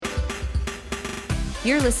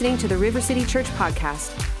You're listening to the River City Church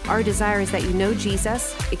podcast. Our desire is that you know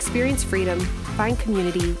Jesus, experience freedom, find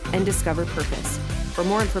community, and discover purpose. For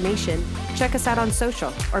more information, check us out on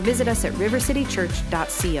social or visit us at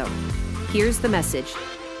rivercitychurch.co. Here's the message.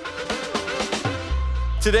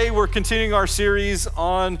 Today we're continuing our series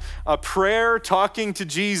on prayer, talking to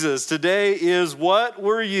Jesus. Today is what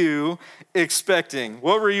were you expecting?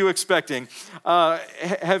 What were you expecting?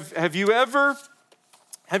 Have you ever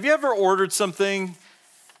ordered something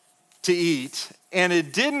to eat and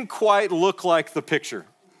it didn't quite look like the picture?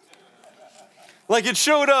 Like it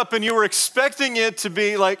showed up and you were expecting it to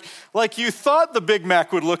be like you thought the Big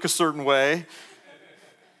Mac would look a certain way.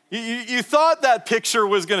 You thought that picture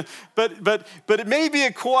was gonna, but maybe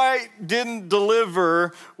it quite didn't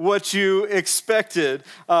deliver what you expected.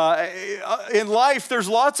 In life, there's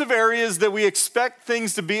lots of areas that we expect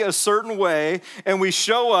things to be a certain way, and we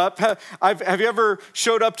show up. Have you ever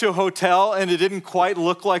showed up to a hotel and it didn't quite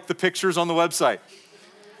look like the pictures on the website?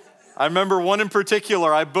 I remember one in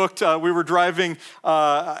particular, I booked, we were driving,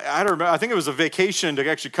 I don't remember, I think it was a vacation to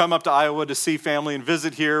actually come up to Iowa to see family and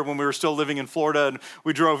visit here when we were still living in Florida. And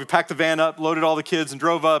we packed the van up, loaded all the kids and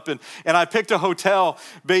drove up. And I picked a hotel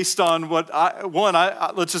based on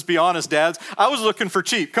let's just be honest, dads, I was looking for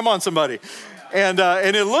cheap. Come on, somebody. And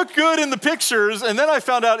it looked good in the pictures. And then I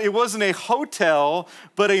found out it wasn't a hotel,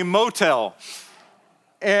 but a motel.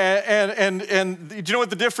 And do you know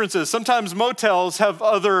what the difference is? Sometimes motels have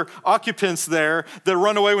other occupants there that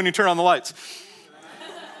run away when you turn on the lights.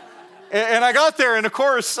 And I got there, and of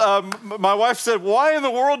course, my wife said, "Why in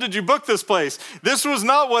the world did you book this place? This was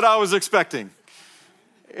not what I was expecting."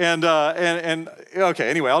 And okay,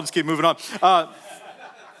 anyway, I'll just keep moving on.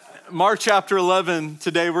 Mark chapter 11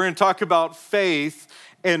 today, we're going to talk about faith,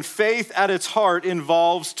 and faith at its heart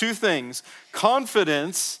involves two things: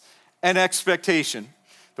 confidence and expectation.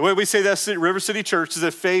 The way we say that at River City Church is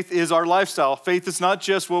that faith is our lifestyle. Faith is not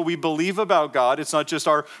just what we believe about God. It's not just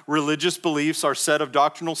our religious beliefs, our set of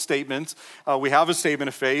doctrinal statements. We have a statement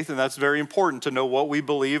of faith, and that's very important to know what we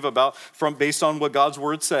believe about based on what God's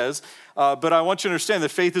word says. But I want you to understand that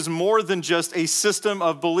faith is more than just a system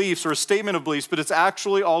of beliefs or a statement of beliefs, but it's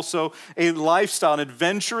actually also a lifestyle, an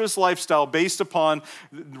adventurous lifestyle based upon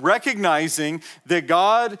recognizing that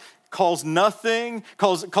God calls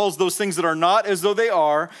those things that are not as though they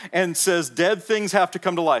are, and says dead things have to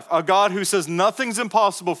come to life. A God who says nothing's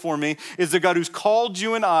impossible for me is the God who's called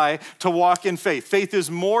you and I to walk in faith. Faith is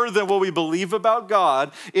more than what we believe about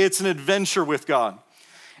God. It's an adventure with God.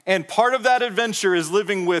 And part of that adventure is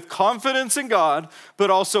living with confidence in God, but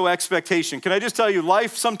also expectation. Can I just tell you,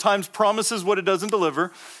 life sometimes promises what it doesn't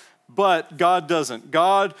deliver, but God doesn't.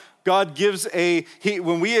 God gives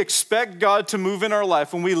when we expect God to move in our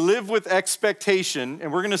life, when we live with expectation,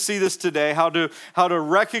 and we're going to see this today, how to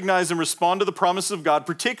recognize and respond to the promises of God,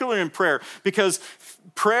 particularly in prayer, because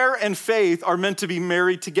prayer and faith are meant to be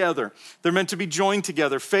married together. They're meant to be joined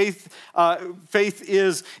together. Faith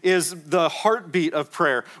is the heartbeat of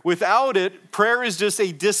prayer. Without it, prayer is just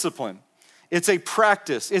a discipline. It's a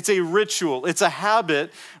practice, it's a ritual, it's a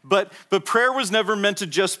habit, but prayer was never meant to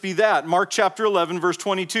just be that. Mark chapter 11, verse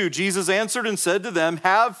 22, Jesus answered and said to them,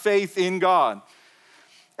 "Have faith in God."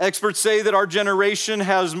 Experts say that our generation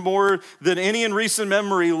has more than any in recent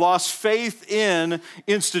memory lost faith in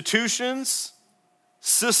institutions,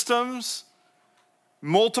 systems,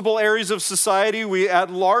 multiple areas of society. We, at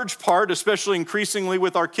large part, especially increasingly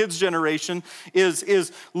with our kids' generation,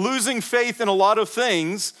 is losing faith in a lot of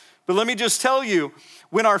things. But let me just tell you,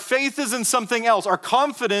 when our faith is in something else, our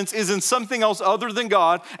confidence is in something else other than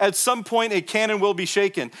God, at some point it can and will be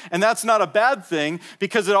shaken. And that's not a bad thing,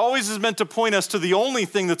 because it always is meant to point us to the only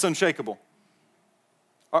thing that's unshakable.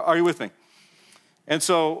 Are you with me? And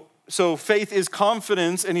so faith is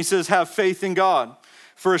confidence, and he says, have faith in God.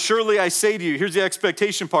 For surely I say to you, here's the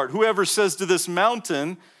expectation part, whoever says to this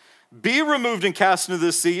mountain, be removed and cast into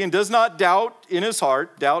the sea, and does not doubt in his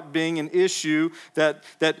heart, doubt being an issue that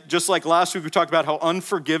just like last week we talked about how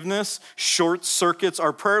unforgiveness short circuits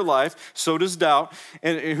our prayer life, so does doubt.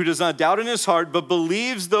 And who does not doubt in his heart, but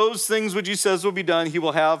believes those things which he says will be done, he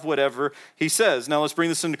will have whatever he says. Now let's bring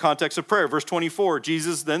this into context of prayer. Verse 24,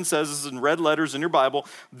 Jesus then says, this is in red letters in your Bible,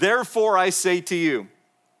 therefore I say to you,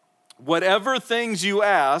 whatever things you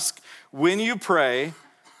ask when you pray,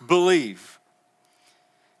 believe.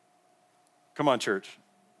 Come on, church.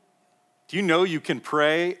 Do you know you can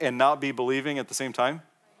pray and not be believing at the same time?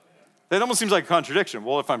 That almost seems like a contradiction.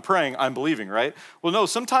 Well, if I'm praying, I'm believing, right? Well, no,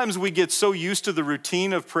 sometimes we get so used to the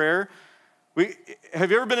routine of prayer.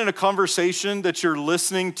 Have you ever been in a conversation that you're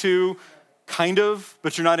listening to, kind of,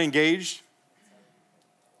 but you're not engaged?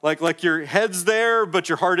 Like your head's there, but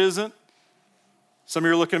your heart isn't? Some of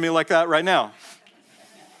you are looking at me like that right now.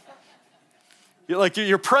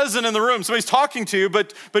 You're present in the room. Somebody's talking to you,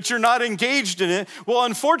 but you're not engaged in it. Well,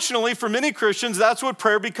 unfortunately, for many Christians, that's what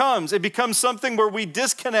prayer becomes. It becomes something where we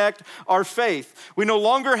disconnect our faith. We no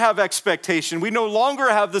longer have expectation. We no longer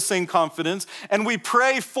have the same confidence, and we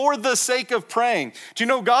pray for the sake of praying. Do you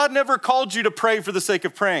know God never called you to pray for the sake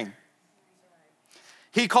of praying?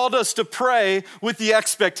 He called us to pray with the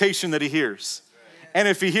expectation that he hears. And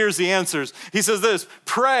if he hears the answers, he says this,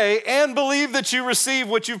 pray and believe that you receive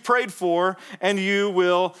what you've prayed for and you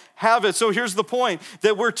will have it. So here's the point,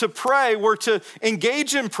 that we're to pray, we're to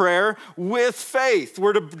engage in prayer with faith.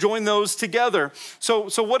 We're to join those together. So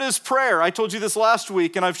what is prayer? I told you this last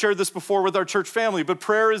week and I've shared this before with our church family, but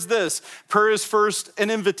prayer is this. Prayer is first an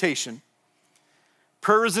invitation.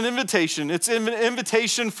 Prayer is an invitation. It's an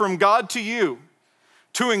invitation from God to you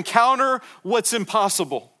to encounter what's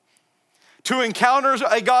impossible. To encounter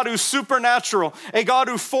a God who's supernatural, a God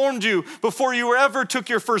who formed you before you ever took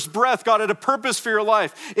your first breath. God had a purpose for your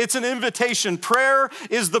life. It's an invitation. Prayer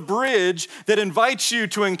is the bridge that invites you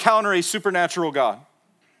to encounter a supernatural God.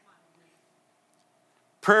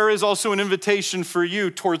 Prayer is also an invitation for you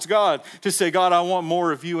towards God to say, God, I want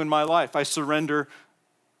more of you in my life. I surrender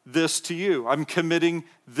this to you. I'm committing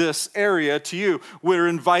this area to you. We're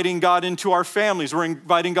inviting God into our families. We're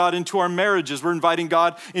inviting God into our marriages. We're inviting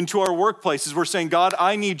God into our workplaces. We're saying, God,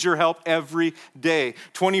 I need your help every day,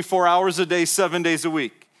 24 hours a day, 7 days a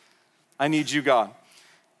week. I need you, God.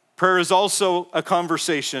 Prayer is also a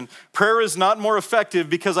conversation. Prayer is not more effective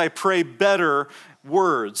because I pray better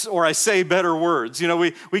words or I say better words. You know,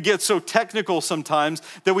 we get so technical sometimes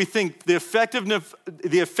that we think the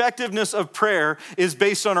effectiveness of prayer is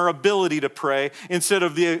based on our ability to pray instead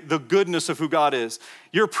of the goodness of who God is.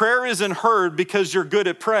 Your prayer isn't heard because you're good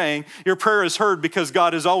at praying. Your prayer is heard because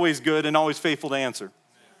God is always good and always faithful to answer.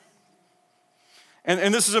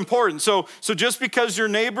 And this is important. So just because your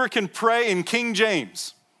neighbor can pray in King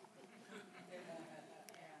James,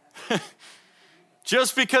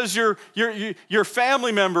 just because your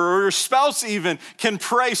family member or your spouse even can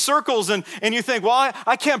pray circles and you think, well,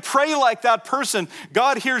 I can't pray like that person.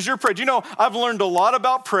 God hears your prayer. Do you know, I've learned a lot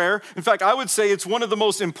about prayer. In fact, I would say it's one of the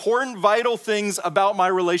most important, vital things about my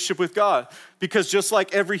relationship with God. Because just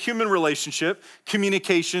like every human relationship,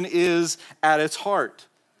 communication is at its heart.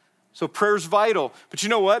 So prayer's vital. But you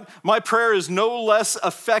know what? My prayer is no less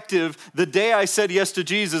effective the day I said yes to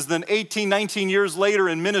Jesus than 18, 19 years later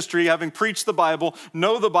in ministry, having preached the Bible,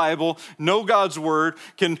 know God's word,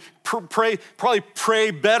 can probably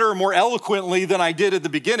pray better, more eloquently than I did at the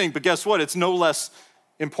beginning. But guess what? It's no less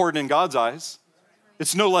important in God's eyes.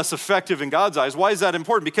 It's no less effective in God's eyes. Why is that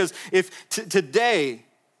important? Because if today,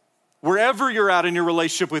 wherever you're at in your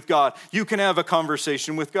relationship with God, you can have a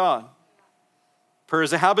conversation with God. Prayer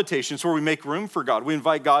is a habitation. It's where we make room for God. We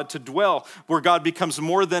invite God to dwell, where God becomes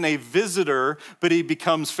more than a visitor, but he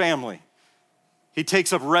becomes family. He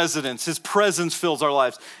takes up residence. His presence fills our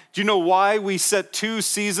lives. Do you know why we set 2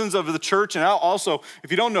 seasons of the church? And also,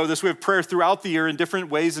 if you don't know this, we have prayer throughout the year in different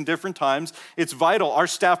ways and different times. It's vital. Our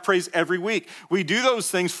staff prays every week. We do those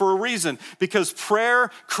things for a reason, because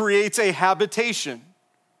prayer creates a habitation.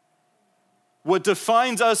 What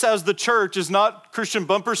defines us as the church is not Christian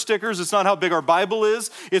bumper stickers. It's not how big our Bible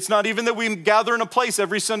is. It's not even that we gather in a place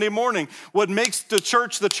every Sunday morning. What makes the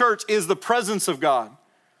church is the presence of God.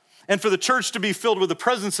 And for the church to be filled with the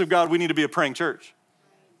presence of God, we need to be a praying church.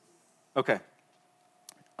 Okay.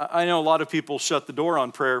 I know a lot of people shut the door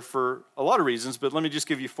on prayer for a lot of reasons, but let me just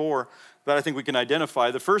give you 4 that I think we can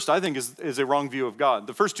identify. The first, I think, is a wrong view of God.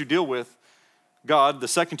 The first 2 deal with God, the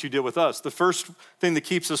second 2 deal with us. The first thing that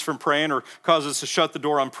keeps us from praying or causes us to shut the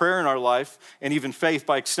door on prayer in our life, and even faith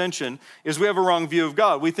by extension, is we have a wrong view of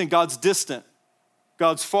God. We think God's distant.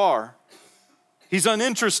 God's far. He's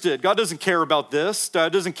uninterested. God doesn't care about this.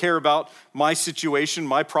 God doesn't care about my situation,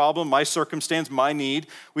 my problem, my circumstance, my need.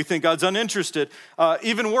 We think God's uninterested.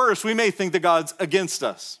 Even worse, we may think that God's against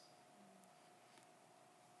us.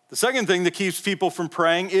 The second thing that keeps people from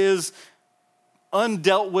praying is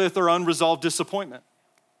undealt with or unresolved disappointment.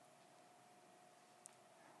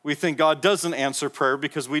 We think God doesn't answer prayer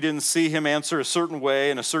because we didn't see him answer a certain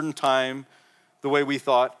way in a certain time the way we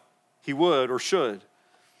thought he would or should.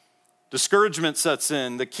 Discouragement sets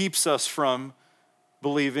in that keeps us from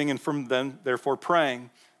believing and from then therefore praying.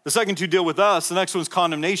 The second 2 deal with us. The next one's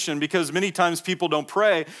condemnation, because many times people don't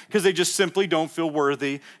pray because they just simply don't feel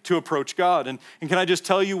worthy to approach God. And can I just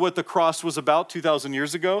tell you what the cross was about 2,000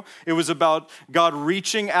 years ago? It was about God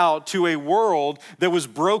reaching out to a world that was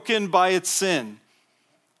broken by its sin.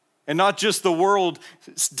 And not just the world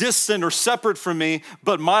distant or separate from me,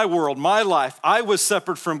 but my world, my life. I was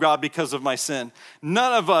separate from God because of my sin.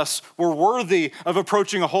 None of us were worthy of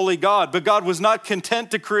approaching a holy God, but God was not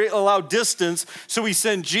content to allow distance, so he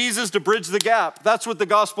sent Jesus to bridge the gap. That's what the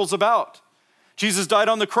gospel's about. Jesus died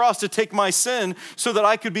on the cross to take my sin so that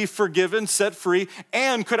I could be forgiven, set free,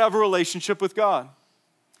 and could have a relationship with God.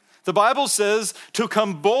 The Bible says to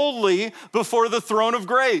come boldly before the throne of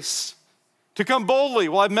grace. To come boldly.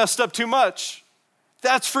 Well, I've messed up too much.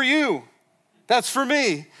 That's for you. That's for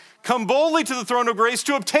me. Come boldly to the throne of grace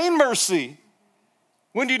to obtain mercy.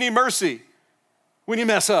 When do you need mercy? When you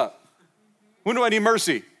mess up. When do I need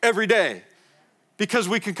mercy? Every day. Because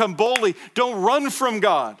we can come boldly. Don't run from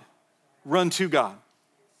God. Run to God.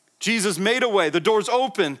 Jesus made a way. The door's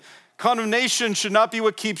open. Condemnation should not be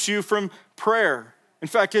what keeps you from prayer. In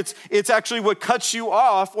fact, it's actually what cuts you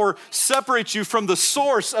off or separates you from the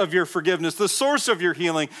source of your forgiveness, the source of your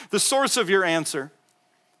healing, the source of your answer.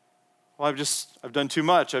 Well, I've done too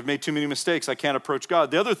much. I've made too many mistakes. I can't approach God.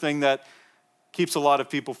 The other thing that keeps a lot of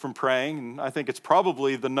people from praying, and I think it's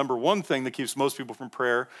probably the number one thing that keeps most people from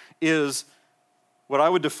prayer, is what I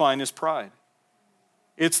would define as pride.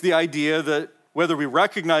 It's the idea that whether we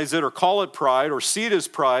recognize it or call it pride or see it as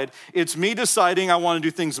pride, it's me deciding I want to do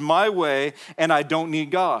things my way and I don't need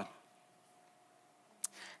God.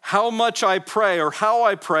 How much I pray or how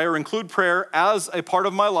I pray or include prayer as a part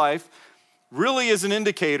of my life really is an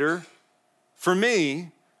indicator for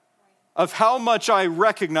me of how much I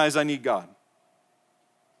recognize I need God.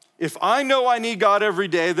 If I know I need God every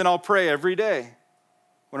day, then I'll pray every day.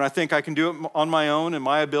 When I think I can do it on my own and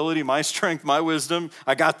my ability, my strength, my wisdom,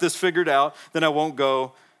 I got this figured out, then I won't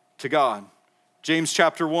go to God. James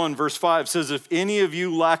chapter 1, verse 5 says, if any of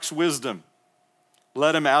you lacks wisdom,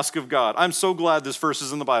 let him ask of God. I'm so glad this verse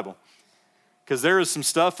is in the Bible because there is some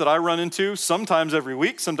stuff that I run into sometimes every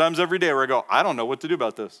week, sometimes every day where I go, I don't know what to do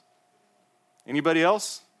about this. Anybody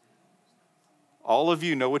else? All of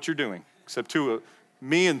you know what you're doing, except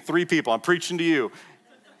me and 3 people. I'm preaching to you.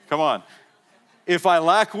 Come on. If I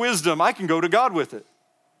lack wisdom, I can go to God with it.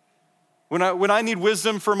 When I need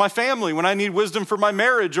wisdom for my family, when I need wisdom for my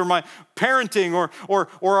marriage or my parenting or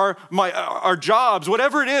our jobs,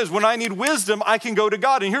 whatever it is, when I need wisdom, I can go to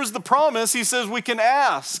God. And here's the promise. He says we can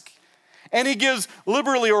ask. And he gives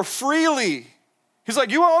liberally or freely. He's like,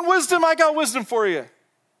 you want wisdom? I got wisdom for you.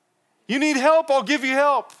 You need help? I'll give you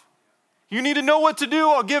help. You need to know what to do?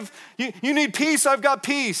 I'll give you. You need peace? I've got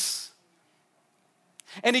peace.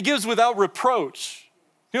 And he gives without reproach.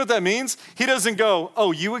 You know what that means? He doesn't go,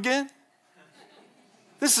 oh, you again?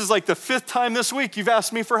 This is like the 5th time this week you've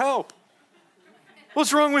asked me for help.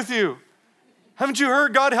 What's wrong with you? Haven't you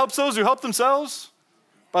heard God helps those who help themselves?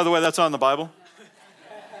 By the way, that's on the Bible.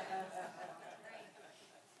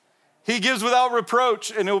 He gives without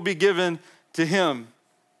reproach and it will be given to him.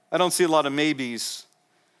 I don't see a lot of maybes.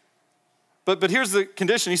 But here's the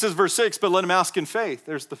condition. He says, verse 6, but let him ask in faith.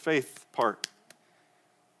 There's the faith part.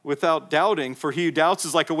 Without doubting, for he who doubts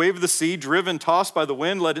is like a wave of the sea, driven, tossed by the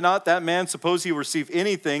wind. Let not that man suppose he will receive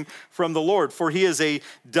anything from the Lord, for he is a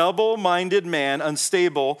double-minded man,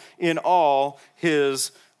 unstable in all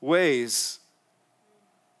his ways.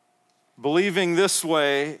 Believing this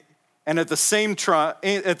way, and at the same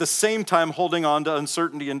time holding on to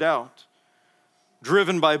uncertainty and doubt.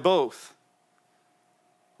 Driven by both.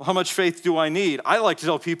 Well, how much faith do I need? I like to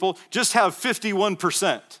tell people, just have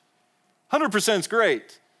 51%. 100% is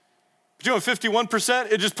great. But you know,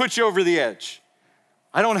 51%, it just puts you over the edge.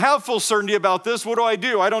 I don't have full certainty about this. What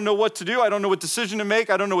do? I don't know what to do. I don't know what decision to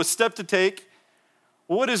make. I don't know what step to take.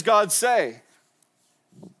 Well, what does God say?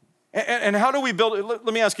 And how do we build it? Let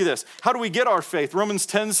me ask you this. How do we get our faith? Romans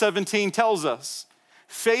 10:17 tells us.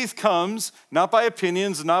 Faith comes not by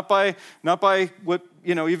opinions, not by what,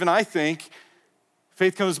 even I think.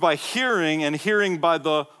 Faith comes by hearing, and hearing by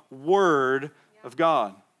the word of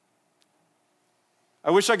God. I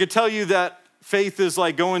wish I could tell you that faith is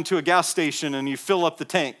like going to a gas station and you fill up the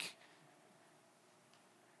tank.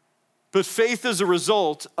 But faith is a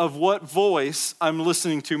result of what voice I'm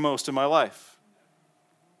listening to most in my life.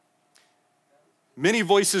 Many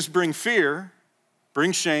voices bring fear,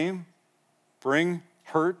 bring shame, bring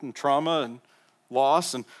hurt and trauma and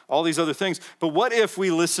loss and all these other things. But what if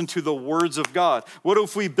we listen to the words of God? What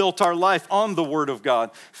if we built our life on the word of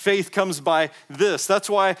God? Faith comes by this. That's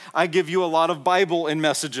why I give you a lot of Bible in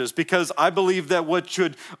messages, because I believe that what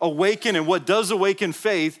should awaken and what does awaken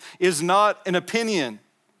faith is not an opinion.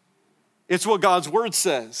 It's what God's word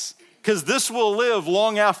says, because this will live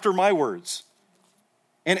long after my words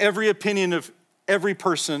and every opinion of every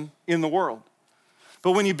person in the world.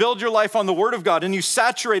 But when you build your life on the Word of God and you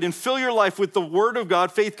saturate and fill your life with the Word of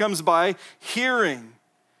God, faith comes by hearing.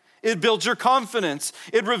 It builds your confidence.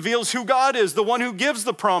 It reveals who God is, the one who gives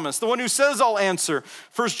the promise, the one who says, I'll answer.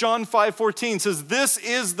 1 John 5:14 says, this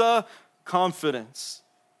is the confidence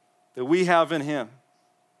that we have in him.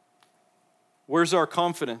 Where's our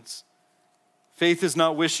confidence? Faith is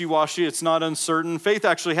not wishy-washy. It's not uncertain. Faith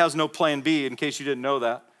actually has no plan B, in case you didn't know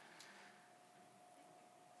that.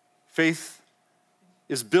 Faith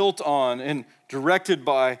is built on and directed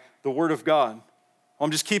by the Word of God.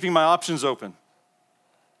 I'm just keeping my options open.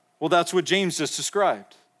 Well, that's what James just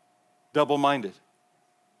described. Double-minded.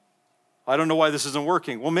 I don't know why this isn't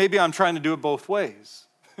working. Well, maybe I'm trying to do it both ways.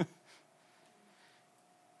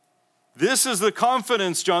 This is the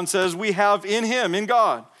confidence, John says, we have in him, in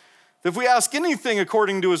God. If we ask anything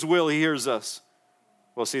according to his will, he hears us.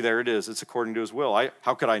 Well, see, there it is. It's according to his will.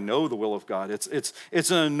 How could I know the will of God?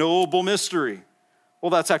 It's an unknowable mystery.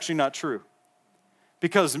 Well, that's actually not true.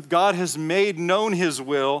 Because God has made known his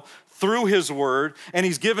will through his word, and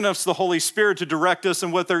he's given us the Holy Spirit to direct us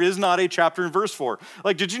in what there is not a chapter and verse for.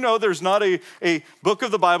 Like, did you know there's not a book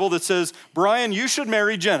of the Bible that says, Brian, you should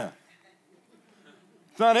marry Jenna?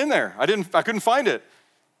 It's not in there. I couldn't find it.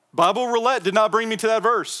 Bible roulette did not bring me to that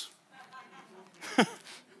verse.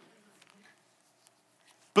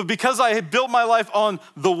 But because I had built my life on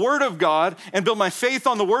the Word of God and built my faith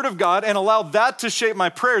on the Word of God and allowed that to shape my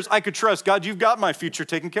prayers, I could trust, God, you've got my future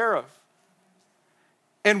taken care of.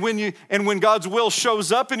 And when God's will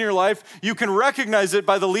shows up in your life, you can recognize it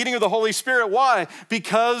by the leading of the Holy Spirit. Why?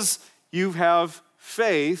 Because you have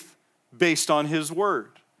faith based on his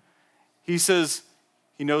word. He says,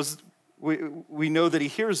 he knows, we know that he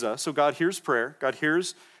hears us. So God hears prayer. God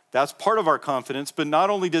hears, that's part of our confidence. But not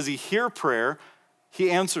only does he hear prayer, he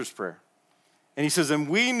answers prayer. And he says, and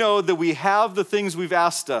we know that we have the things we've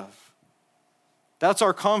asked of. That's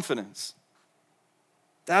our confidence.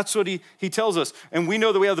 That's what he tells us. And we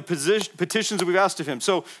know that we have the petitions that we've asked of him.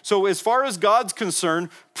 So as far as God's concerned,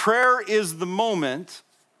 prayer is the moment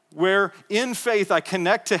where in faith I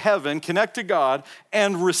connect to heaven, connect to God,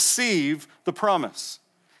 and receive the promise.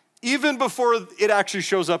 Even before it actually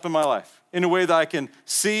shows up in my life, in a way that I can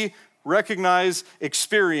see, recognize,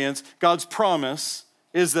 experience, God's promise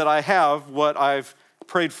is that I have what I've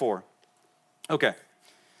prayed for. Okay.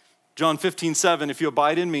 John 15:7, if you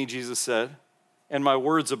abide in me, Jesus said, and my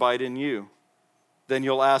words abide in you, then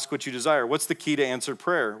you'll ask what you desire. What's the key to answered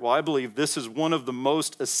prayer? Well, I believe this is one of the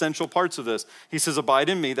most essential parts of this. He says, abide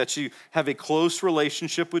in me, that you have a close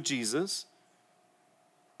relationship with Jesus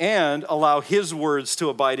and allow his words to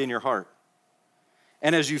abide in your heart.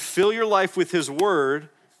 And as you fill your life with his word,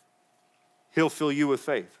 he'll fill you with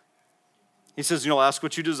faith. He says, you'll ask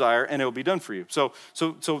what you desire and it'll be done for you. So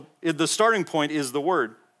the starting point is the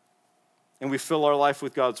word. And we fill our life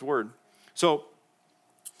with God's word. So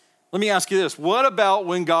let me ask you this. What about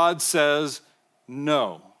when God says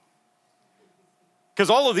no? Because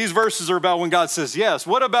all of these verses are about when God says yes.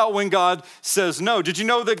 What about when God says no? Did you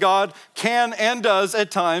know that God can and does at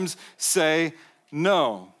times say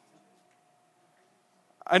no?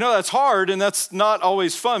 I know that's hard and that's not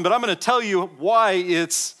always fun, but I'm going to tell you why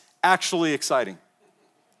it's actually exciting.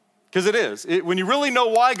 Because it is. When you really know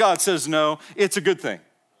why God says no, it's a good thing.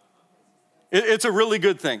 It's a really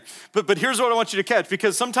good thing. But here's what I want you to catch,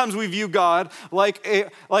 because sometimes we view God like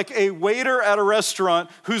a waiter at a restaurant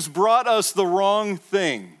who's brought us the wrong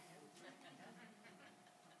thing.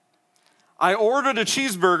 I ordered a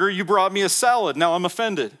cheeseburger, you brought me a salad. Now I'm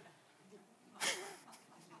offended.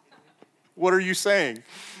 What are you saying?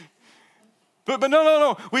 But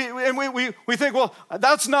no. We think, well,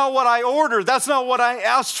 that's not what I ordered. That's not what I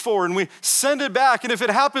asked for. And we send it back. And if it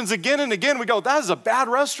happens again and again, we go, that is a bad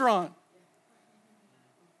restaurant.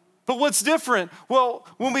 But what's different? Well,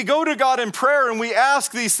 when we go to God in prayer and we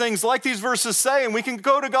ask these things like these verses say, and we can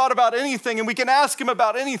go to God about anything and we can ask him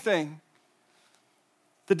about anything.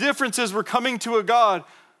 The difference is we're coming to a God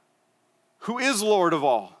who is Lord of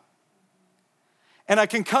all. And I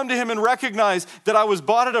can come to him and recognize that I was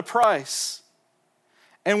bought at a price.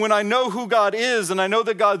 And when I know who God is and I know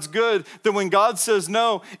that God's good, then when God says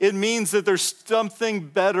no, it means that there's something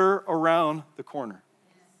better around the corner.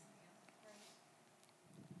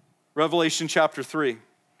 Revelation chapter 3.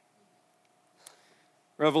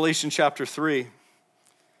 Revelation chapter 3.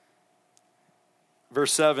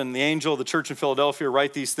 Verse 7, the angel of the church in Philadelphia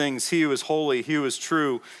write these things. He who is holy, he who is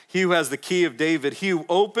true, he who has the key of David, he who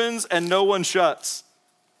opens and no one shuts.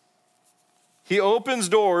 He opens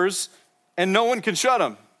doors and no one can shut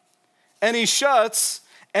them. And he shuts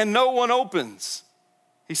and no one opens.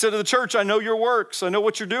 He said to the church, I know your works. I know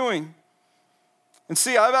what you're doing. And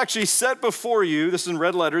see, I've actually set before you, this is in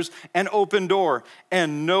red letters, an open door,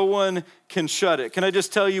 and no one can shut it. Can I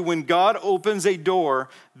just tell you, when God opens a door,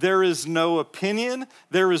 there is no opinion,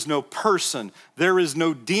 there is no person, there is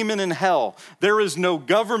no demon in hell, there is no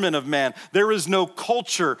government of man, there is no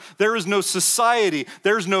culture, there is no society,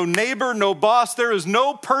 there's no neighbor, no boss, there is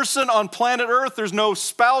no person on planet Earth, there's no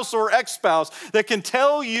spouse or ex-spouse that can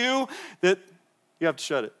tell you that you have to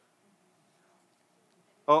shut it.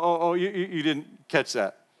 You didn't catch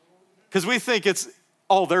that. Because we think it's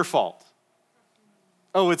all their fault.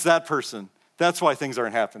 Oh, it's that person. That's why things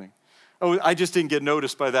aren't happening. Oh, I just didn't get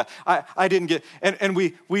noticed by that. I didn't get, and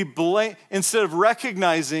we blame, instead of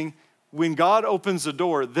recognizing when God opens the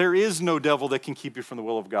door, there is no devil that can keep you from the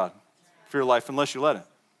will of God for your life unless you let him.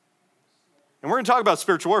 And we're going to talk about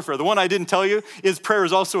spiritual warfare. The one I didn't tell you is prayer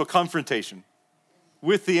is also a confrontation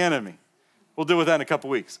with the enemy. We'll deal with that in a couple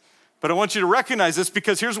weeks. But I want you to recognize this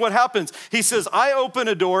because here's what happens. He says, I open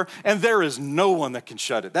a door and there is no one that can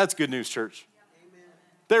shut it. That's good news, church. Amen.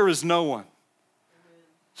 There is no one. Amen.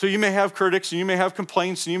 So you may have critics and you may have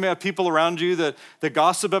complaints and you may have people around you that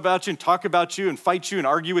gossip about you and talk about you and fight you and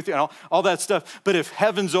argue with you and all that stuff. But if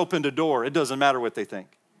heaven's opened a door, it doesn't matter what they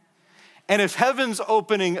think. And if heaven's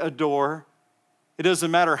opening a door, it doesn't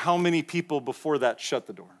matter how many people before that shut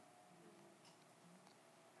the door.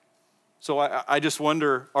 So I just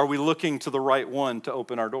wonder, are we looking to the right one to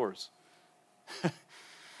open our doors?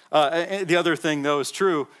 The other thing, though, is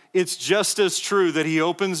true. It's just as true that he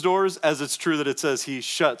opens doors as it's true that it says he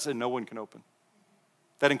shuts and no one can open.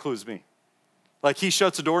 That includes me. Like he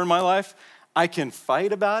shuts a door in my life, I can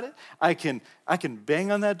fight about it. I can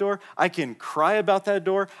bang on that door. I can cry about that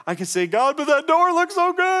door. I can say, God, but that door looks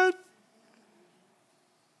so good.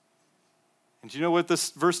 And do you know what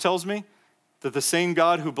this verse tells me? That the same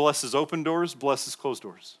God who blesses open doors blesses closed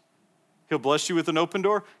doors. He'll bless you with an open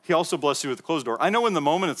door. He also blesses you with a closed door. I know in the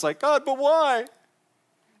moment it's like, God, but why?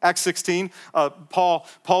 Acts 16,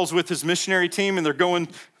 Paul's with his missionary team and they're going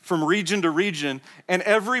from region to region. And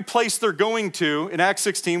every place they're going to, in Acts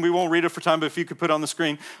 16, we won't read it for time, but if you could put it on the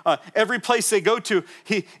screen. Every place they go to,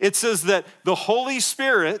 it says that the Holy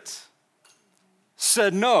Spirit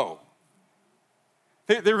said no.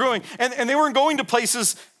 They were going, and they weren't going to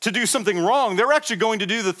places to do something wrong. They were actually going to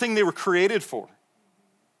do the thing they were created for.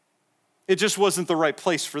 It just wasn't the right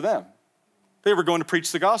place for them. They were going to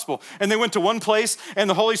preach the gospel. And they went to one place, and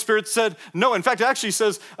the Holy Spirit said no. In fact, it actually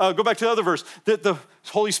says, go back to the other verse, that the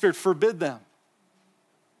Holy Spirit forbid them.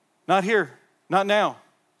 Not here, not now.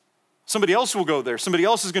 Somebody else will go there. Somebody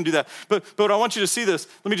else is going to do that. But I want you to see this.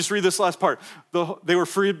 Let me just read this last part. They were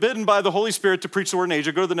forbidden by the Holy Spirit to preach the word in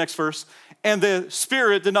Asia. Go to the next verse. And the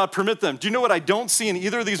Spirit did not permit them. Do you know what I don't see in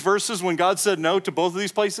either of these verses when God said no to both of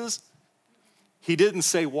these places? He didn't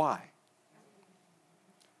say why.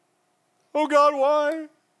 Oh, God, why?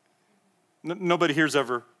 Nobody here's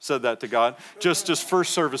ever said that to God. Just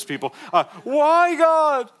first service people. Why,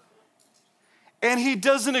 God? And he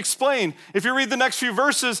doesn't explain. If you read the next few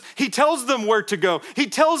verses, he tells them where to go. He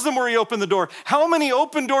tells them where he opened the door. How many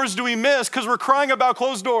open doors do we miss because we're crying about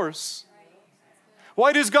closed doors?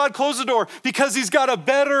 Why does God close the door? Because he's got a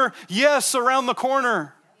better yes around the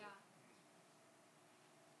corner.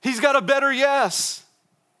 He's got a better yes.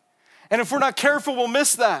 And if we're not careful, we'll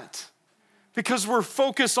miss that. Because we're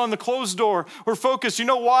focused on the closed door. We're focused. You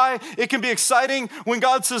know why it can be exciting when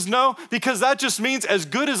God says no? Because that just means as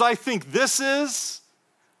good as I think this is,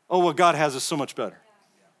 what God has is so much better.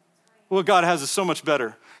 What God has is so much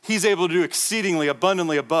better. He's able to do exceedingly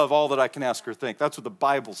abundantly above all that I can ask or think. That's what the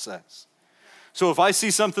Bible says. So if I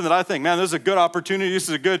see something that I think, man, this is a good opportunity,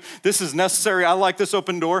 this is necessary, I like this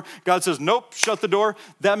open door, God says, nope, shut the door.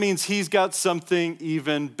 That means he's got something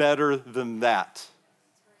even better than that.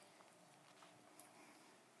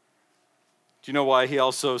 Do you know why he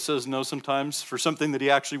also says no sometimes? For something that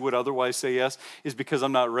he actually would otherwise say yes, is because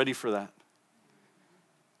I'm not ready for that.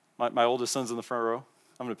 My oldest son's in the front row.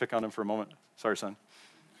 I'm going to pick on him for a moment. Sorry, son.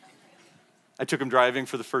 I took him driving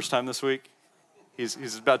for the first time this week.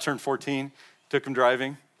 He's about to turn 14. Took him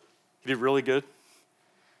driving. He did really good.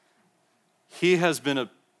 He has been, I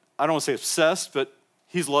don't want to say obsessed, but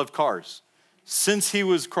he's loved cars since he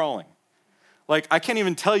was crawling. Like, I can't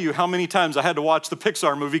even tell you how many times I had to watch the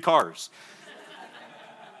Pixar movie Cars.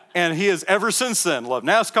 And he has ever since then loved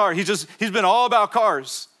NASCAR. He's been all about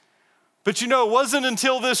cars. But you know, it wasn't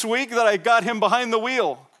until this week that I got him behind the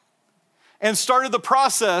wheel and started the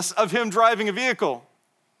process of him driving a vehicle.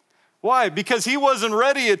 Why? Because he wasn't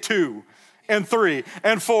ready at 2 and 3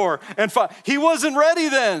 and 4 and 5. He wasn't ready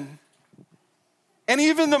then. And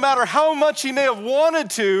even no matter how much he may have wanted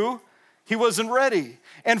to, he wasn't ready.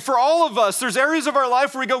 And for all of us, there's areas of our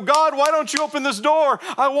life where we go, God, why don't you open this door?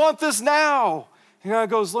 I want this now. And God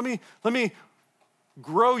goes, let me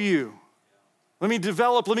grow you. Let me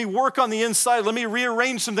develop, let me work on the inside. Let me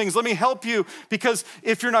rearrange some things. Let me help you. Because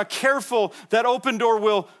if you're not careful, that open door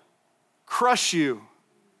will crush you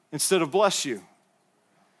instead of bless you.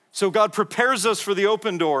 So God prepares us for the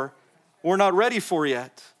open door we're not ready for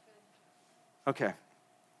yet. Okay.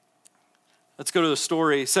 Let's go to the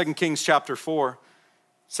story, 2 Kings chapter 4.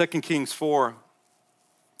 2 Kings 4,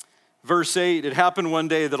 verse 8. It happened one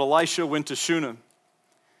day that Elisha went to Shunem.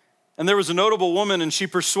 And there was a notable woman, and she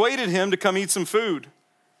persuaded him to come eat some food.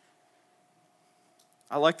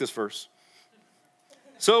 I like this verse.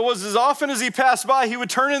 So it was as often as he passed by, he would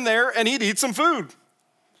turn in there and he'd eat some food.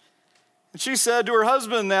 And she said to her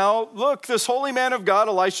husband, now, look, this holy man of God,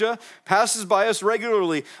 Elisha, passes by us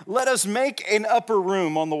regularly. Let us make an upper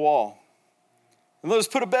room on the wall. And let us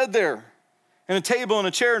put a bed there, and a table and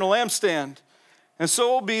a chair and a lampstand. And so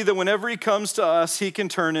it will be that whenever he comes to us, he can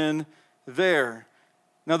turn in there.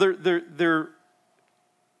 Now they're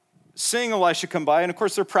seeing Elisha come by, and of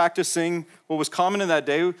course they're practicing what was common in that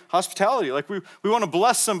day, hospitality. Like we want to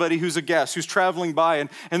bless somebody who's a guest, who's traveling by,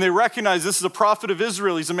 and they recognize this is a prophet of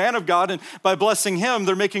Israel. He's a man of God, and by blessing him,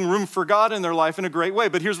 they're making room for God in their life in a great way.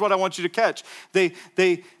 But here's what I want you to catch. They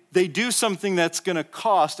do something that's going to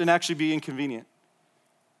cost and actually be inconvenient.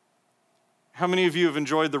 How many of you have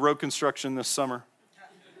enjoyed the road construction this summer?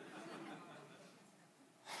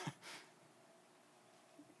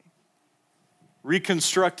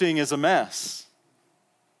 Reconstructing is a mess.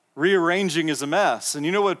 Rearranging is a mess. And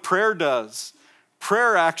you know what prayer does?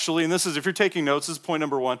 Prayer actually, and this is, if you're taking notes, this is point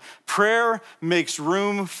number one. Prayer makes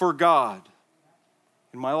room for God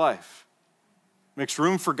in my life. Makes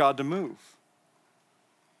room for God to move.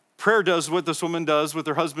 Prayer does what this woman does with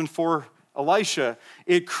her husband for Elisha.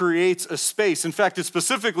 It creates a space. In fact, it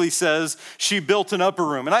specifically says she built an upper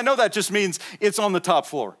room. And I know that just means it's on the top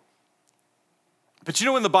floor. But you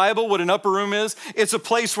know in the Bible what an upper room is? It's a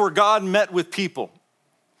place where God met with people.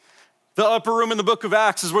 The upper room in the book of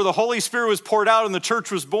Acts is where the Holy Spirit was poured out and the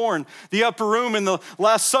church was born. The upper room in the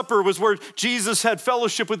Last Supper was where Jesus had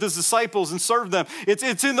fellowship with his disciples and served them.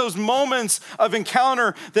 It's in those moments of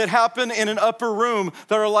encounter that happen in an upper room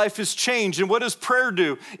that our life is changed. And what does prayer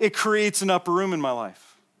do? It creates an upper room in my life.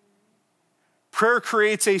 Prayer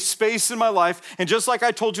creates a space in my life. And just like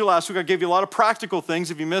I told you last week, I gave you a lot of practical things.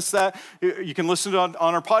 If you missed that, you can listen to it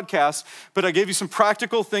on our podcast. But I gave you some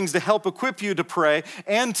practical things to help equip you to pray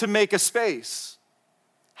and to make a space.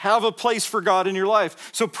 Have a place for God in your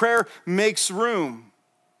life. So prayer makes room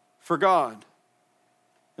for God.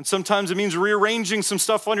 And sometimes it means rearranging some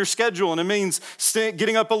stuff on your schedule, and it means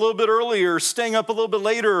getting up a little bit earlier, or staying up a little bit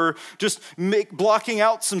later, or just blocking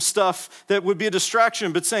out some stuff that would be a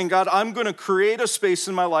distraction, but saying, God, I'm going to create a space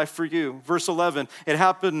in my life for you. Verse 11, it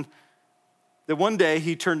happened that one day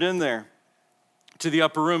he turned in there to the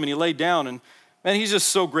upper room, and he laid down, and man, he's just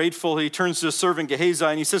so grateful. He turns to his servant Gehazi,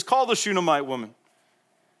 and he says, call the Shunammite woman.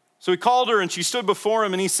 So he called her, and she stood before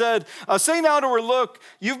him, and he said, say now to her, look,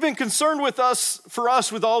 you've been concerned for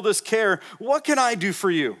us with all this care. What can I do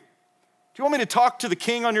for you? Do you want me to talk to the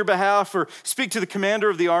king on your behalf or speak to the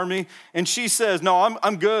commander of the army? And she says, no,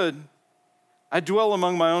 I'm good. I dwell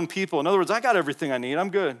among my own people. In other words, I got everything I need.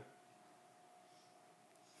 I'm good.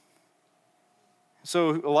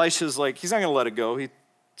 So Elisha's like, he's not going to let it go. He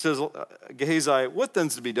says, Gehazi, what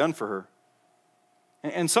then's to be done for her?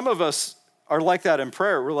 And some of us are like that in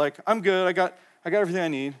prayer. We're like, I'm good. I got everything I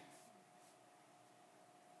need.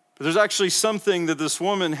 But there's actually something that this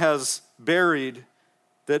woman has buried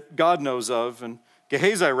that God knows of, and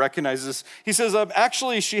Gehazi recognizes. He says,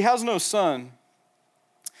 actually, she has no son,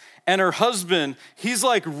 and her husband, he's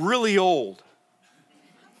like really old.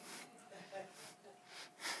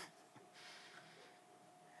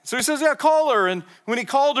 So he says, yeah, call her. And when he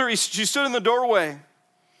called her, she stood in the doorway.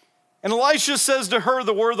 And Elisha says to her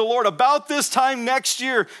the word of the Lord, about this time next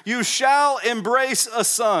year, you shall embrace a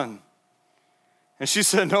son. And she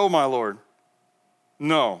said, no, my Lord.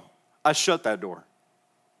 No, I shut that door.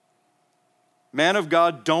 Man of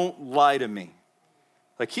God, don't lie to me.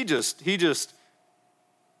 Like he just hit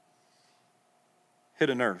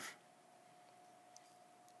a nerve.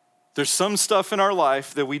 There's some stuff in our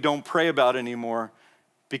life that we don't pray about anymore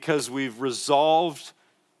because we've resolved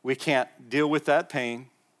we can't deal with that pain.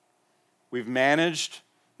 We've managed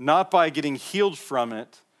not by getting healed from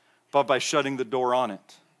it, but by shutting the door on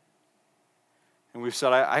it. And we've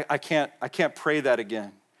said, I can't pray that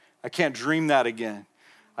again. I can't dream that again.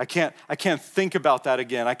 I can't think about that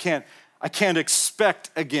again. I can't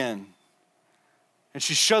expect again. And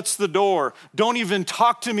she shuts the door. Don't even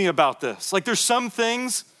talk to me about this. Like, there's some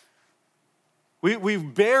things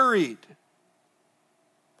we've buried.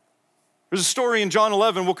 There's a story in John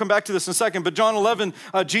 11. We'll come back to this in a second. But John 11,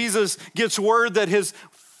 Jesus gets word that his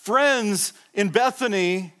friends in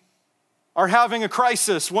Bethany are having a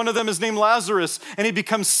crisis. One of them is named Lazarus, and he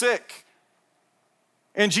becomes sick.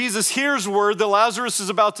 And Jesus hears word that Lazarus is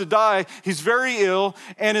about to die. He's very ill.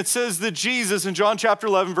 And it says that Jesus, in John chapter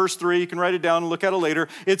 11, verse 3, you can write it down and look at it later.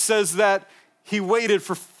 It says that he waited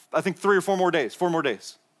for, I think, 3 or 4 more days. 4 more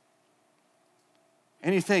days.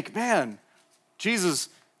 And you think, man, Jesus,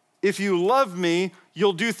 if you love me,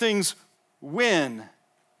 you'll do things when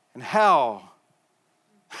and how.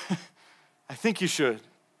 I think you should.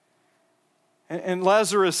 And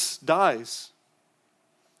Lazarus dies.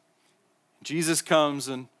 Jesus comes,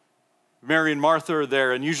 and Mary and Martha are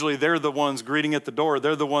there, and usually they're the ones greeting at the door.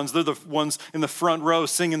 They're the ones in the front row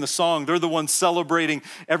singing the song. They're the ones celebrating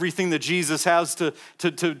everything that Jesus has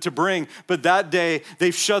to bring. But that day,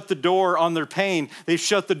 they've shut the door on their pain. They've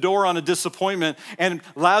shut the door on a disappointment. And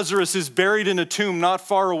Lazarus is buried in a tomb not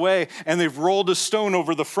far away, and they've rolled a stone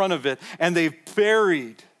over the front of it, and they've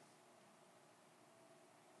buried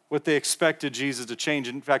what they expected Jesus to change.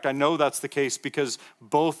 In fact, I know that's the case because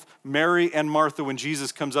both Mary and Martha, when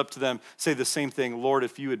Jesus comes up to them, say the same thing: Lord,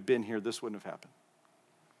 if you had been here, this wouldn't have happened.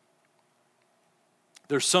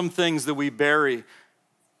 There's some things that we bury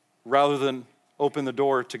rather than open the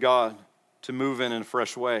door to God to move in a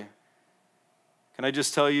fresh way. Can I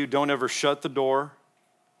just tell you, don't ever shut the door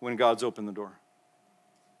when God's opened the door.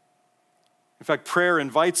 In fact, prayer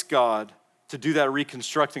invites God to do that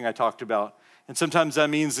reconstructing I talked about. And sometimes that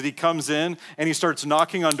means that he comes in and he starts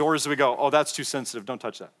knocking on doors, and we go, oh, that's too sensitive. Don't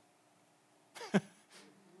touch that.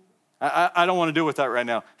 I don't want to deal with that right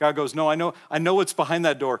now. God goes, no, I know what's behind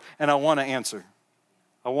that door, and I want to answer.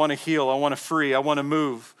 I want to heal. I want to free. I want to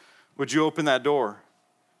move. Would you open that door?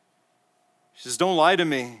 She says, don't lie to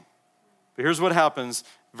me. But here's what happens.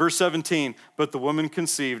 Verse 17, but the woman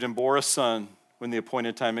conceived and bore a son when the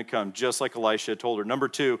appointed time had come, just like Elisha had told her. Number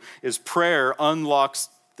 2 is prayer unlocks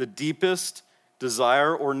the deepest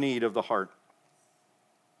desire or need of the heart.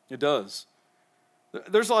 It does.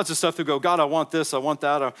 There's lots of stuff that go, God, I want this, I want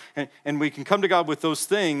that. And we can come to God with those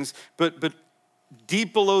things, but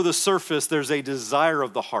deep below the surface, there's a desire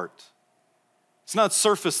of the heart. It's not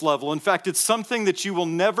surface level. In fact, it's something that you will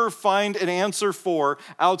never find an answer for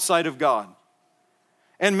outside of God.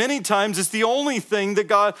 And many times it's the only thing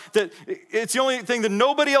it's the only thing that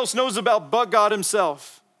nobody else knows about but God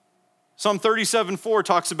himself. Psalm 37:4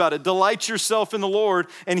 talks about it. Delight yourself in the Lord,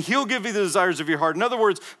 and he'll give you the desires of your heart. In other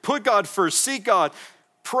words, put God first, seek God,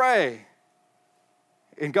 pray.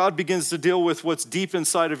 And God begins to deal with what's deep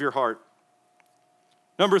inside of your heart.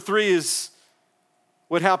 Number 3 is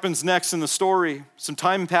what happens next in the story. Some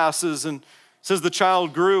time passes, and it says the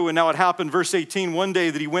child grew, and now it happened, verse 18, one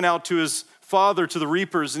day that he went out to his father, to the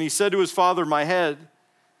reapers, and he said to his father, my head.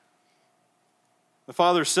 The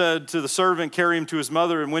father said to the servant, carry him to his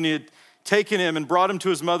mother, and when he had taken him and brought him to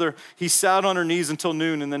his mother, he sat on her knees until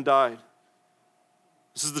noon and then died.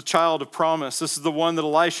 This is the child of promise. This is the one that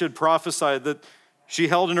Elisha had prophesied that she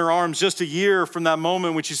held in her arms just a year from that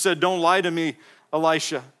moment when she said, don't lie to me,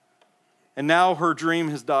 Elisha. And now her dream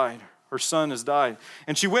has died. Her son has died.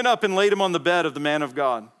 And she went up and laid him on the bed of the man of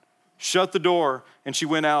God, shut the door, and she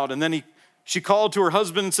went out. And then she called to her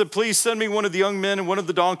husband and said, please send me one of the young men and one of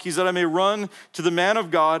the donkeys that I may run to the man of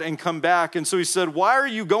God and come back. And so he said, why are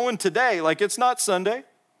you going today? Like, it's not Sunday.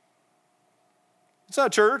 It's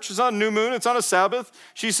not church. It's not new moon. It's not a Sabbath.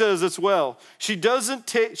 She says, it's well. She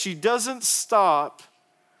doesn't stop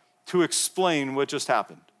to explain what just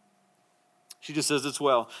happened. She just says, it's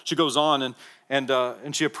well. She goes on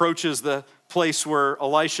and she approaches the place where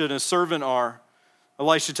Elisha and his servant are.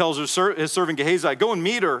 Elisha tells his servant Gehazi, go and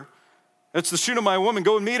meet her. That's the Shunammite woman.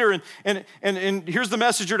 Go and meet her. And here's the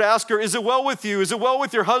message you're to ask her. Is it well with you? Is it well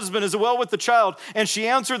with your husband? Is it well with the child? And she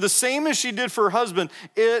answered the same as she did for her husband.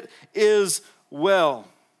 It is well.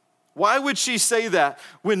 Why would she say that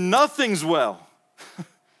when nothing's well?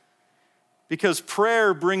 Because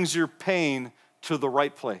prayer brings your pain to the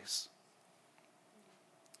right place.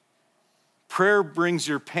 Prayer brings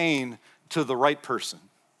your pain to the right person.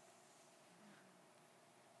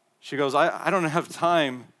 She goes, I don't have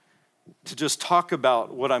time to just talk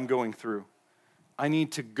about what I'm going through. I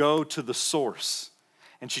need to go to the source.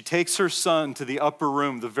 And she takes her son to the upper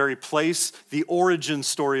room, the very place, the origin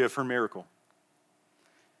story of her miracle.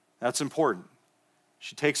 That's important.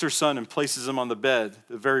 She takes her son and places him on the bed,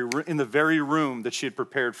 in the very room that she had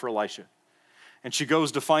prepared for Elisha. And she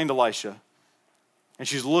goes to find Elisha. And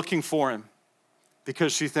she's looking for him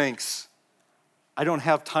because she thinks, I don't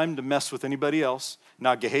have time to mess with anybody else.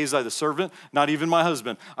 Not Gehazi the servant, not even my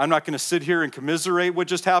husband. I'm not going to sit here and commiserate what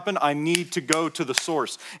just happened. I need to go to the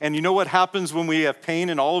source. And you know what happens when we have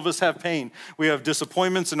pain, and all of us have pain? We have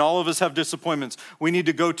disappointments, and all of us have disappointments. We need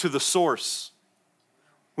to go to the source.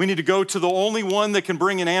 We need to go to the only one that can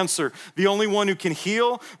bring an answer, the only one who can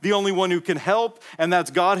heal, the only one who can help, and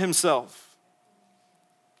that's God himself.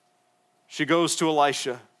 She goes to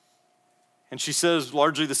Elisha, and she says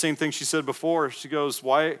largely the same thing she said before. She goes,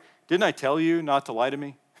 why didn't I tell you not to lie to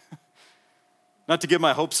me? Not to get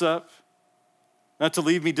my hopes up? Not to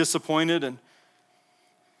leave me disappointed? And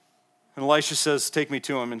Elisha says, take me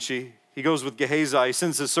to him. And he goes with Gehazi. He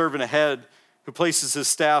sends his servant ahead who places his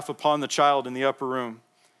staff upon the child in the upper room.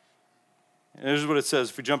 And here's what it says,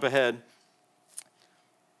 if we jump ahead.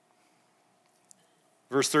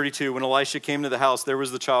 Verse 32, when Elisha came to the house, there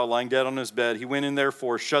was the child lying dead on his bed. He went in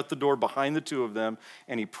therefore, shut the door behind the two of them,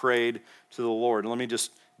 and he prayed to the Lord. And let me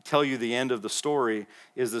just tell you the end of the story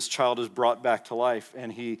is this child is brought back to life,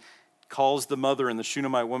 and he calls the mother and the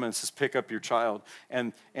Shunammite woman and says, pick up your child.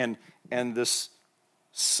 And this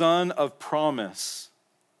son of promise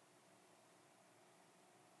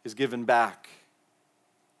is given back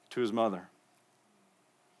to his mother.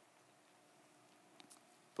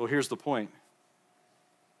 But here's the point.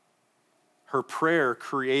 Her prayer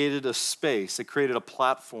created a space. It created a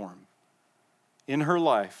platform in her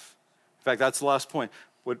life. In fact, that's the last point.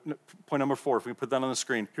 Point number 4, if we put that on the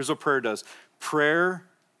screen. Here's what prayer does. Prayer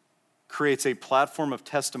creates a platform of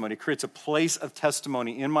testimony. It creates a place of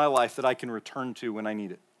testimony in my life that I can return to when I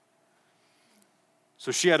need it.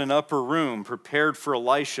 So she had an upper room prepared for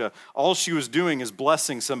Elisha. All she was doing is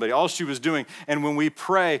blessing somebody. All she was doing, and when we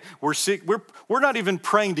pray, we're not even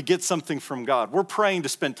praying to get something from God. We're praying to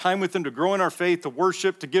spend time with him, to grow in our faith, to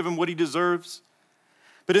worship, to give him what he deserves.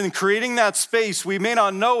 But in creating that space, we may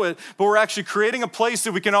not know it, but we're actually creating a place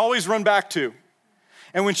that we can always run back to.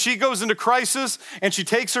 And when she goes into crisis and she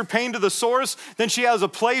takes her pain to the source, then she has a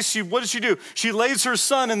place. What does she do? She lays her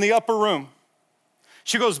son in the upper room.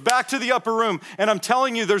 She goes back to the upper room, and I'm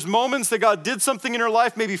telling you, there's moments that God did something in her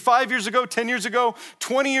life, maybe 5 years ago, 10 years ago,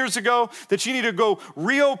 20 years ago, that you need to go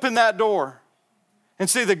reopen that door and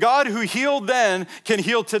say, the God who healed then can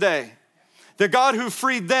heal today. The God who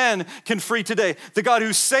freed then can free today. The God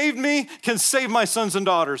who saved me can save my sons and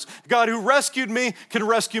daughters. The God who rescued me can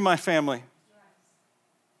rescue my family.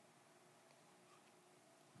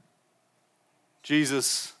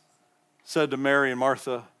 Jesus said to Mary and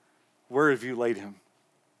Martha, where have you laid him?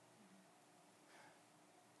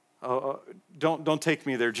 Don't take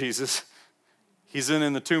me there, Jesus. He's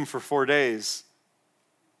in the tomb for 4 days.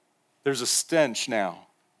 There's a stench now.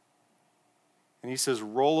 And he says,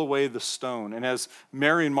 roll away the stone. And as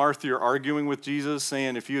Mary and Martha are arguing with Jesus,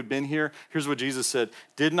 saying, if you had been here, here's what Jesus said.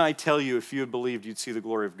 Didn't I tell you if you had believed, you'd see the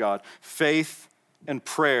glory of God? Faith and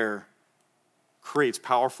prayer creates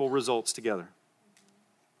powerful results together.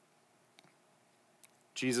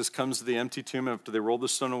 Jesus comes to the empty tomb after they roll the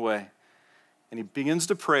stone away, and he begins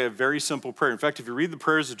to pray a very simple prayer. In fact, if you read the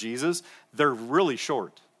prayers of Jesus, they're really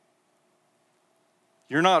short.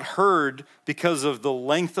 You're not heard because of the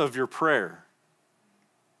length of your prayer.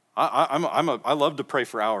 I love to pray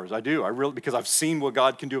for hours. I do. I really, because I've seen what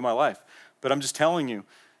God can do in my life. But I'm just telling you,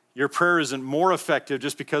 your prayer isn't more effective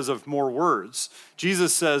just because of more words.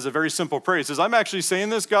 Jesus says a very simple prayer. He says, I'm actually saying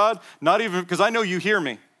this, God, not even because I know you hear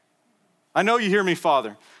me. I know you hear me,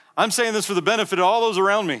 Father. I'm saying this for the benefit of all those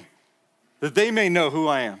around me, that they may know who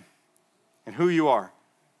I am and who you are.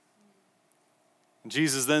 And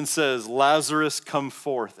Jesus then says, Lazarus, come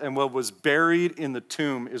forth. And what was buried in the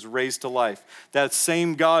tomb is raised to life. That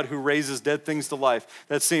same God who raises dead things to life,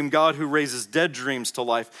 that same God who raises dead dreams to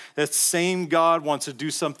life, that same God wants to do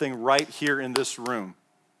something right here in this room,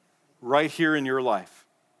 right here in your life.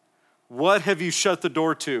 What have you shut the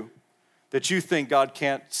door to that you think God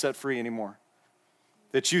can't set free anymore?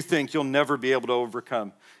 That you think you'll never be able to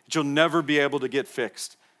overcome, that you'll never be able to get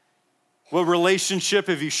fixed? What relationship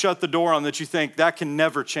have you shut the door on that you think that can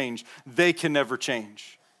never change? They can never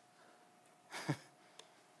change.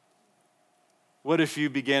 What if you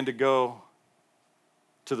began to go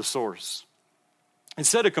to the source?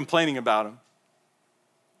 Instead of complaining about him,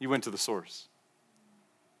 you went to the source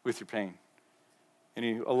with your pain. And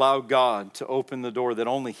you allow God to open the door that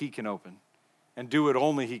only he can open and do what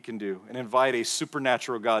only he can do and invite a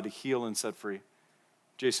supernatural God to heal and set free.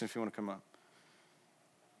 Jason, if you want to come up.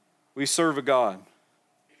 We serve a God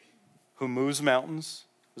who moves mountains,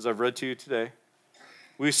 as I've read to you today.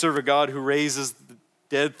 We serve a God who raises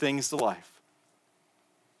dead things to life.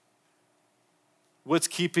 What's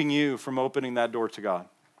keeping you from opening that door to God?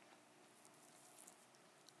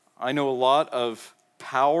 I know a lot of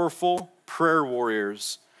powerful prayer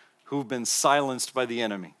warriors who've been silenced by the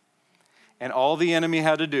enemy. And all the enemy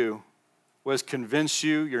had to do was convince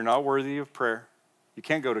you you're not worthy of prayer. You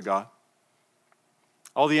can't go to God.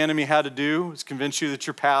 All the enemy had to do was convince you that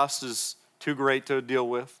your past is too great to deal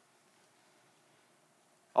with.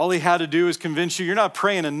 All he had to do is convince you you're not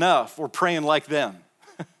praying enough or praying like them.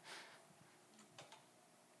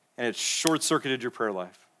 And it short-circuited your prayer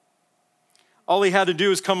life. All he had to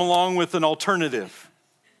do is come along with an alternative,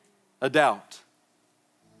 a doubt.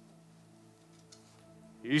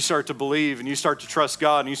 You start to believe and you start to trust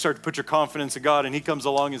God and you start to put your confidence in God, and he comes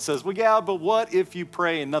along and says, well, yeah, but what if you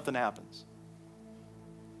pray and nothing happens?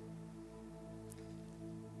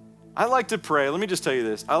 I like to pray, let me just tell you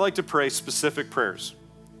this, I like to pray specific prayers.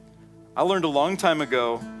 I learned a long time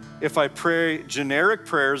ago, if I pray generic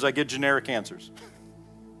prayers, I get generic answers.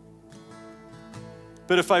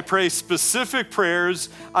 But if I pray specific prayers,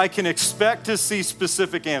 I can expect to see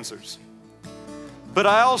specific answers. But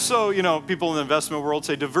I also, people in the investment world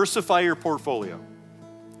say, diversify your portfolio.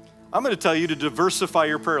 I'm going to tell you to diversify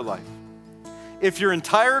your prayer life. If your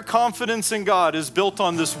entire confidence in God is built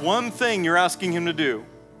on this one thing you're asking him to do,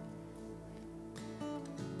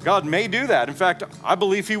 God may do that. In fact, I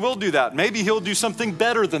believe he will do that. Maybe he'll do something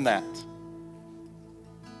better than that.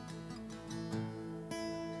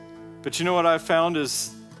 But you know what I've found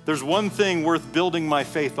is there's one thing worth building my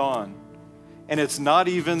faith on, and it's not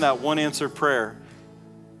even that one answered prayer.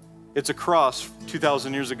 It's a cross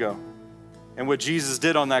 2,000 years ago, and what Jesus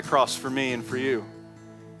did on that cross for me and for you.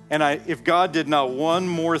 And if God did not one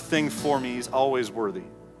more thing for me, he's always worthy.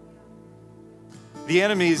 The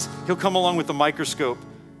enemies, he'll come along with the microscope,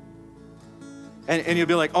 and you'll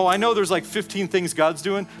be like, oh, I know there's like 15 things God's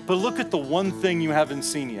doing, but look at the one thing you haven't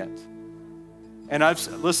seen yet. And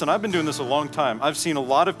I've been doing this a long time. I've seen a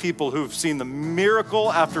lot of people who've seen the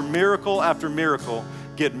miracle after miracle after miracle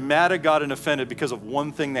get mad at God and offended because of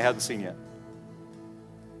one thing they hadn't seen yet.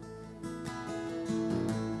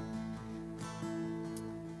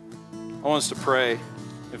 I want us to pray.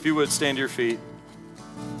 If you would, stand to your feet.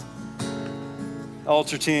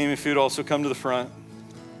 Altar team, if you'd also come to the front.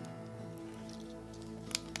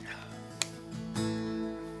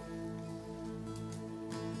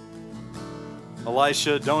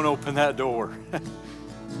 Elisha, don't open that door.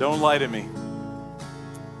 Don't lie to me.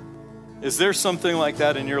 Is there something like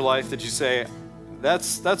that in your life that you say,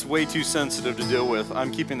 that's way too sensitive to deal with?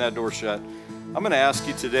 I'm keeping that door shut. I'm going to ask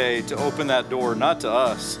you today to open that door, not to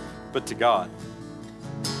us, but to God.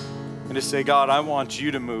 And to say, God, I want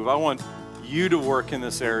you to move. I want you to work in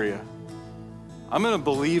this area. I'm going to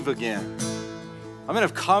believe again. I'm going to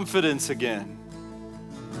have confidence again.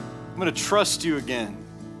 I'm going to trust you again.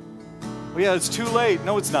 Well, yeah, it's too late.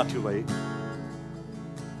 No, it's not too late.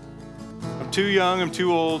 I'm too young, I'm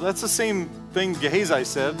too old. That's the same thing Gehazi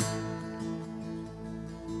said.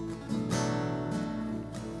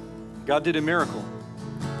 God did a miracle.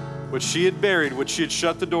 What she had buried, what she had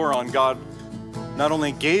shut the door on, God not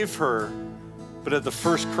only gave her, but at the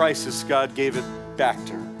first crisis, God gave it back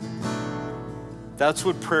to her. That's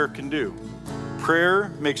what prayer can do. Prayer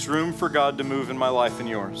makes room for God to move in my life and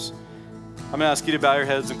yours. I'm going to ask you to bow your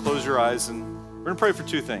heads and close your eyes, and we're going to pray for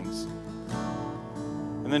two things.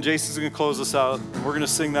 And then Jason's going to close us out, and we're going to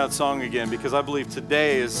sing that song again, because I believe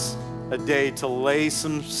today is a day to lay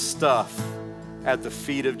some stuff at the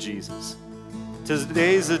feet of Jesus.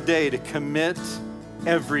 Today is a day to commit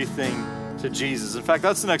everything to Jesus. In fact,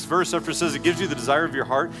 that's the next verse after it says it gives you the desire of your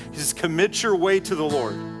heart. He says, commit your way to the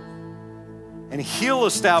Lord, and he'll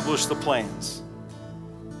establish the plans.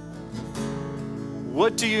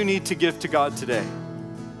 What do you need to give to God today?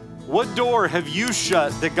 What door have you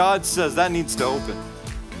shut that God says that needs to open?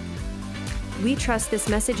 We trust this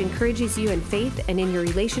message encourages you in faith and in your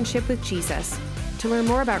relationship with Jesus. To learn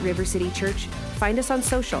more about River City Church, find us on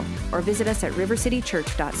social or visit us at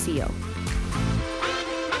rivercitychurch.co.